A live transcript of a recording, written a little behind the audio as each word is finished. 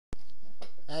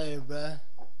Hey, bruh.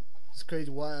 It's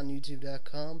CrazyWyatt on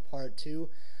YouTube.com, part 2.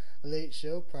 A late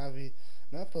show. Probably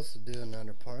not supposed to do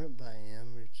another part, but I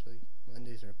am. Usually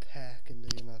Mondays are packed, and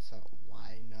I thought,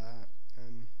 why not?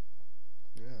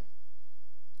 Yeah.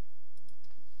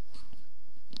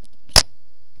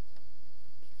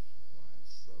 Why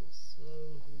it's so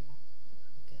slow here?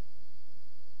 Okay.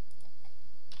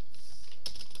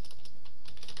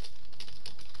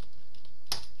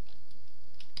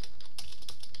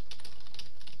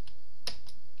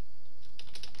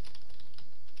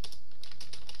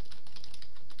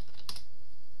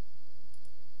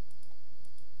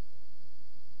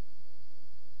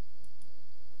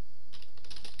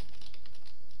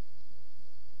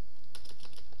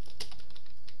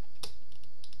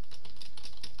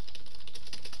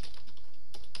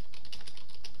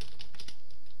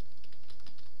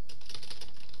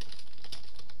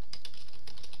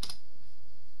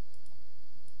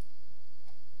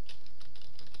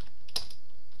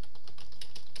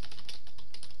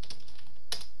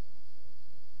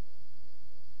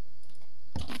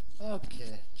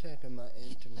 Okay, checking my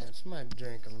internet. Might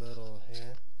drink a little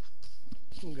here.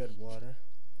 Some good water.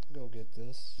 Go get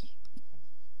this.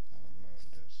 I don't know,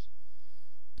 just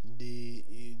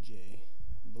D-E-J.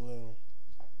 Blue.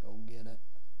 Go get it.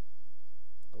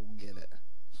 Go get it.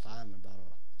 Find my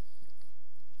bottle.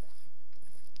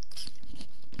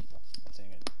 I think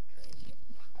I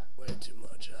drank way too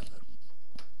much of it.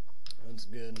 That's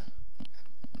good.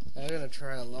 I'm gonna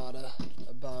try a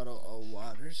bottle of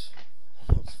waters.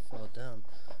 Almost fell down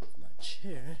my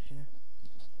chair here.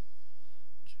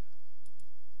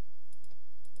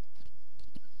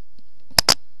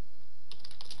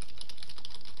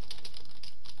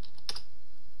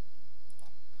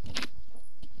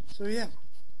 So yeah.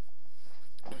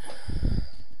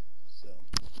 So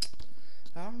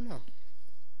I don't know.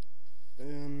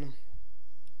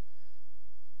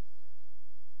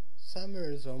 Summer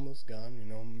is almost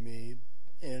gone, me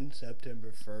in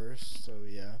September 1st, so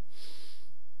yeah.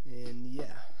 And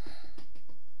yeah.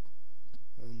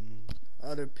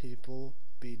 Other people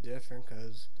be different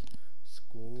because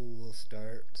school will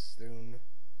start soon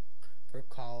for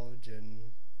college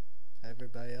and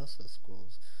everybody else's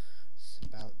schools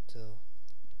about to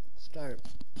start.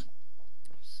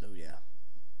 So yeah.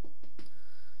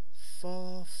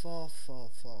 Fall.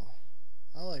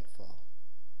 I like fall.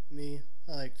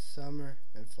 I like summer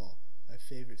and fall. My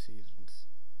favorite seasons.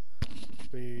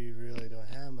 We really don't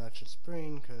have much of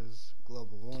spring because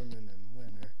global warming and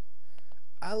winter.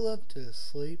 I love to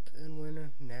sleep in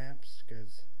winter, naps,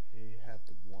 because you have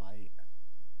the white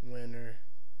winter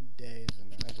days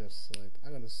and I just sleep.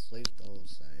 I'm going to sleep the whole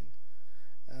thing.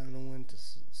 I don't know when to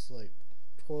sleep.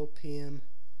 12 p.m.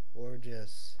 or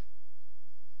just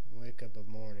wake up in the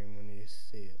morning when you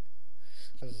see it.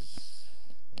 I'm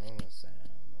going to say I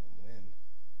don't know when.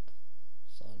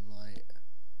 Sunlight.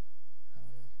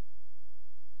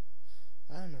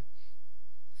 I don't know.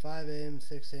 5 a.m.,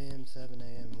 6 a.m., 7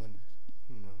 a.m. when,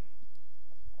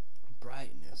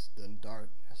 brightness than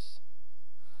darkness.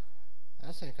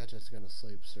 I think I'm just going to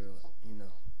sleep through it,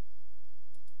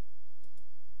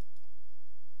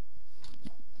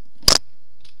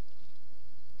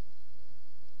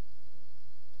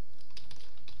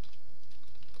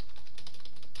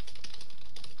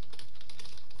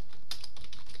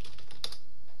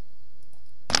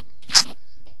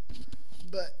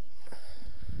 But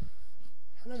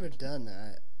I've never done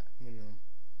that,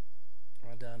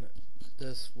 I done it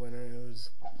this winter.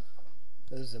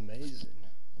 It was amazing.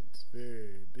 It's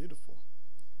very beautiful.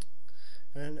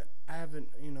 And I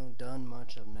haven't, done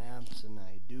much of naps, and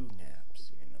I do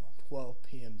naps, 12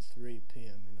 p.m., 3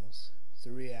 p.m.,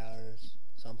 3 hours,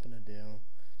 something to do.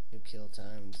 You kill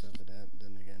time and stuff like that.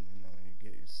 Then again, you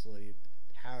get your sleep,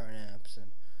 power naps,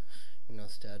 and,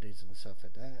 studies and stuff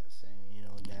like that, saying,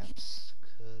 naps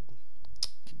could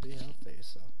be healthy,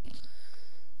 so.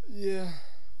 Yeah.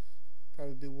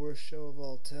 Probably the worst show of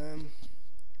all time.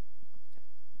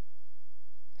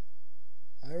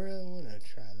 I really want to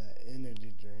try that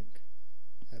energy drink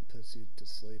that puts you to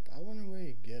sleep. I wonder where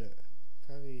you get it.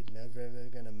 Probably never ever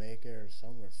gonna make it or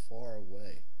somewhere far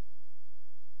away.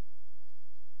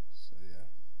 So yeah.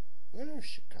 I wonder if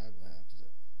Chicago has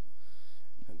it.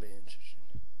 That'd be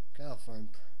interesting. California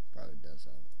probably does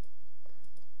have it.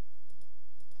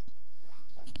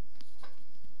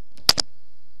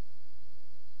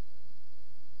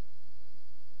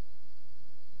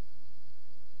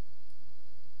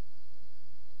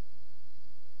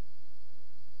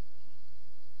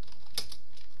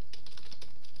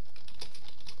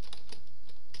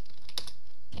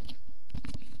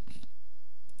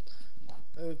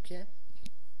 Okay.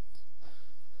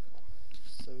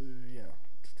 So yeah.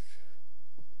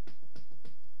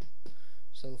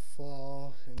 So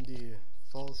fall, indeed.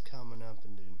 Fall's coming up,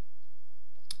 indeed.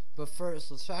 But first,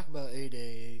 let's talk about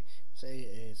 888. So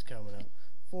 888 is coming up.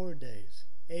 4 days.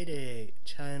 888,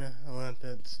 China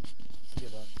Olympics. Let's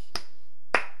get up.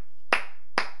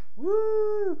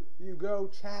 Woo! You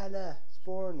go, China.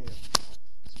 Supporting you.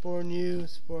 Supporting you,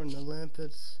 supporting the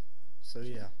Olympics. So,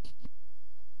 yeah.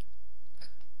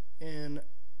 And,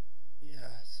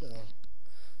 yeah, so,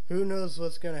 who knows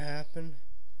what's going to happen?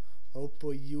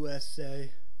 Hopefully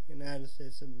USA, United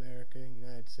States of America,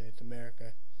 United States of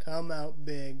America, come out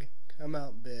big, come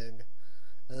out big.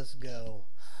 Let's go.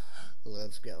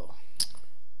 Let's go.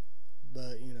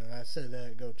 But, you know, I said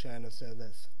that, go China, said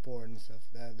that support and stuff,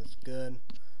 that's good.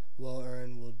 Well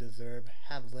earned, will deserve,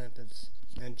 have Olympics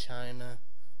in China.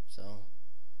 So,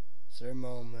 it's their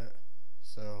moment.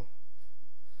 So,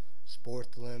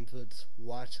 support the Olympics,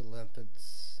 watch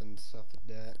Olympics and stuff like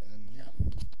that, and yeah.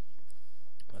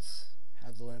 Let's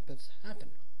have the Olympics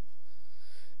happen.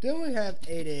 Then we have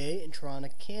 888 in Toronto,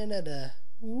 Canada.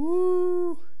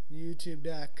 Woo!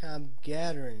 YouTube.com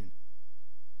gathering.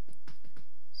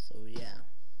 So yeah.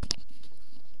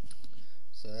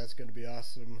 So that's going to be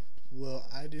awesome. Will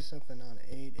I do something on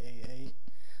 888?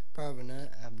 Probably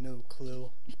not. I have no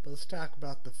clue. But let's talk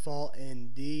about the fall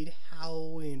indeed.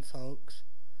 Halloween, folks.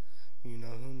 You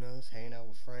know, who knows? Hanging out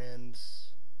with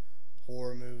friends.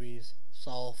 Horror movies.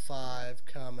 Saw 5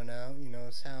 coming out. You know,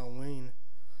 it's Halloween.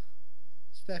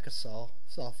 Spec of Saw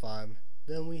 5.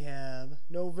 Then we have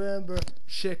November,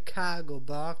 Chicago,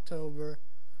 by October.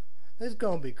 It's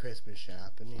gonna be Christmas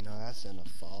shopping. You know, that's in the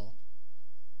fall.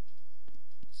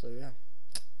 So yeah.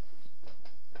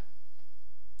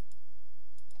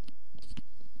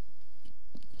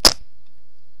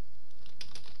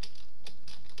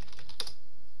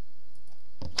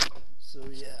 So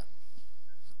yeah,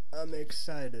 I'm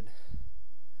excited.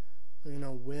 You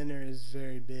know, winter is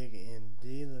very big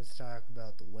indeed. Let's talk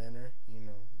about the winter. You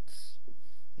know,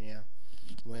 yeah,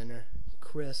 winter,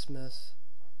 Christmas.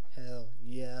 Hell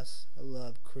yes, I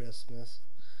love Christmas.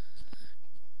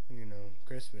 You know,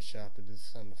 Christmas shopping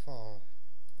is in the fall,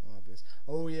 obvious.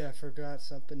 Oh yeah, I forgot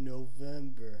something.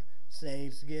 November,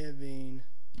 Thanksgiving.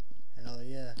 Hell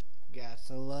yeah, got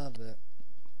to love it.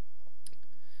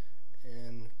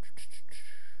 And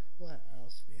what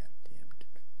else we have?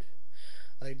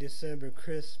 Like December,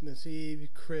 Christmas Eve,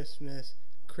 Christmas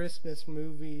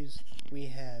movies. We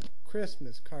have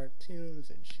Christmas cartoons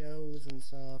and shows and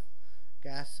stuff.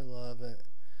 Got to love it.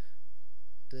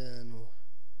 Then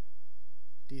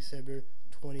December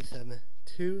 27th,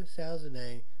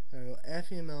 2008, I'm going to go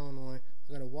Effingham, Illinois. I'm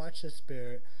going to watch The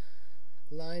Spirit,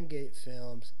 Lion Gate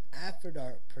Films, After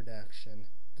Dark Production,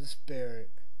 The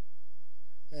Spirit,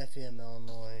 Effingham,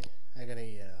 Illinois. I gotta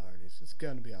eat at Hardee's. It's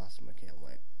gonna be awesome. I can't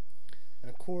wait. And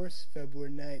of course,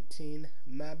 February 19th,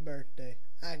 my birthday.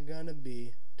 I'm gonna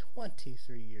be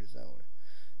 23 years old.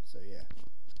 So yeah,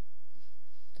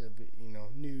 to be, you know,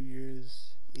 New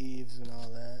Year's Eves and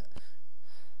all that.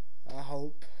 I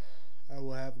hope I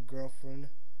will have a girlfriend.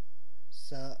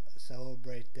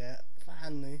 Celebrate that.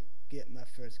 Finally, get my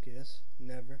first kiss.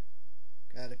 Never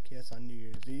got a kiss on New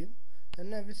Year's Eve. I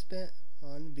never spent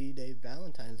on V-Day,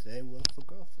 Valentine's Day with a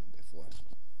girlfriend before.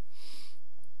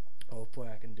 Hopefully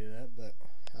I can do that, but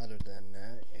other than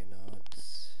that, you know,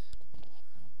 it's...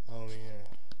 Oh, yeah.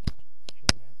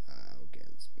 Okay,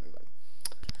 let's move on.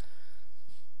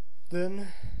 Then,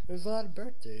 there's a lot of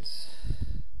birthdays.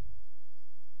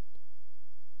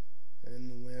 In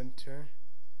the winter.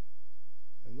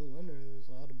 In the winter, there's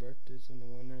a lot of birthdays in the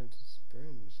winter and the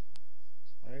springs.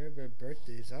 Whatever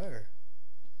birthdays are.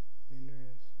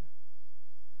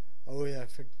 Oh yeah, I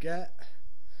forgot.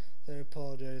 I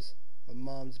apologize. My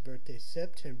mom's birthday,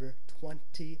 September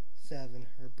 27.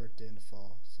 Her birthday in the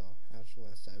fall. So that's what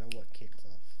I said. I what kicks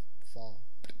off fall.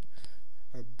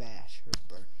 Her bash, her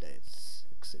birthday. It's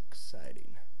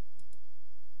exciting.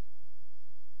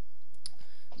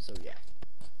 So yeah.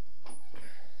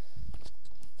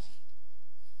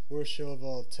 Worst show of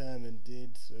all time,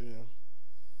 indeed. So yeah.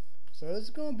 So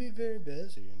it's gonna be very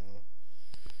busy, you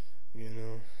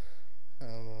know. I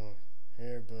don't know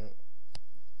here, but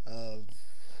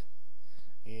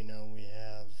you know, we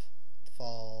have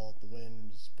fall, the winter,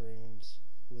 the springs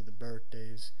with the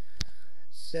birthdays.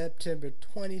 September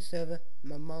 27th,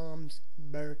 my mom's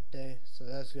birthday, so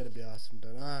that's gonna be awesome.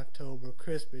 Then October,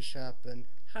 Christmas shopping,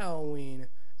 Halloween.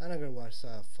 I'm not gonna watch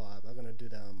Saw 5. I'm gonna do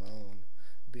that on my own.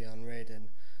 Be unrated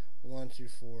 1 through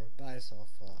 4. Buy Saw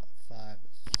 5.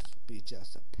 Be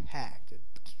just a packed.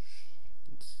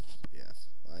 Yes,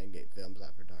 Lion Gate Films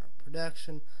After Dark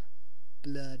Production.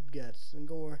 Blood, guts, and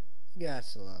gore. You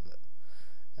guys to love it.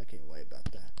 I can't wait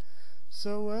about that.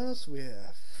 So what else we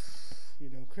have?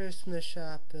 Christmas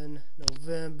shopping,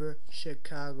 November,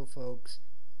 Chicago, folks.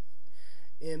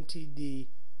 MTD,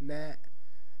 Matt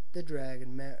the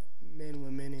Dragon, Matt, man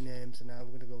with many names, and I'm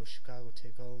gonna go Chicago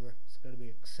take over. It's gonna be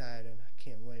exciting. I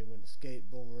can't wait. With the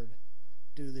skateboard,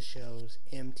 do the shows,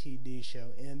 MTD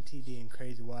show, MTD and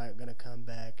CrazyWyatt gonna come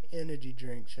back. Energy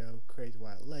drink show,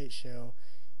 CrazyWyatt late show,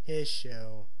 his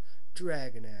show,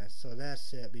 Dragon Ass. So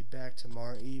that's it. Be back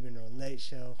tomorrow evening or late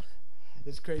show.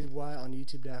 This is CrazyWyatt on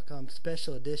YouTube.com.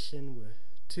 Special edition with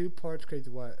 2 parts.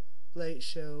 CrazyWyatt late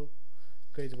show,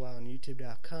 CrazyWyatt on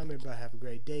YouTube.com. Everybody have a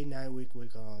great day, night, week,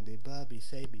 all the above. Be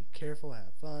safe, be careful,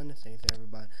 have fun. Thanks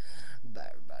everybody. Bye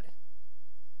everybody.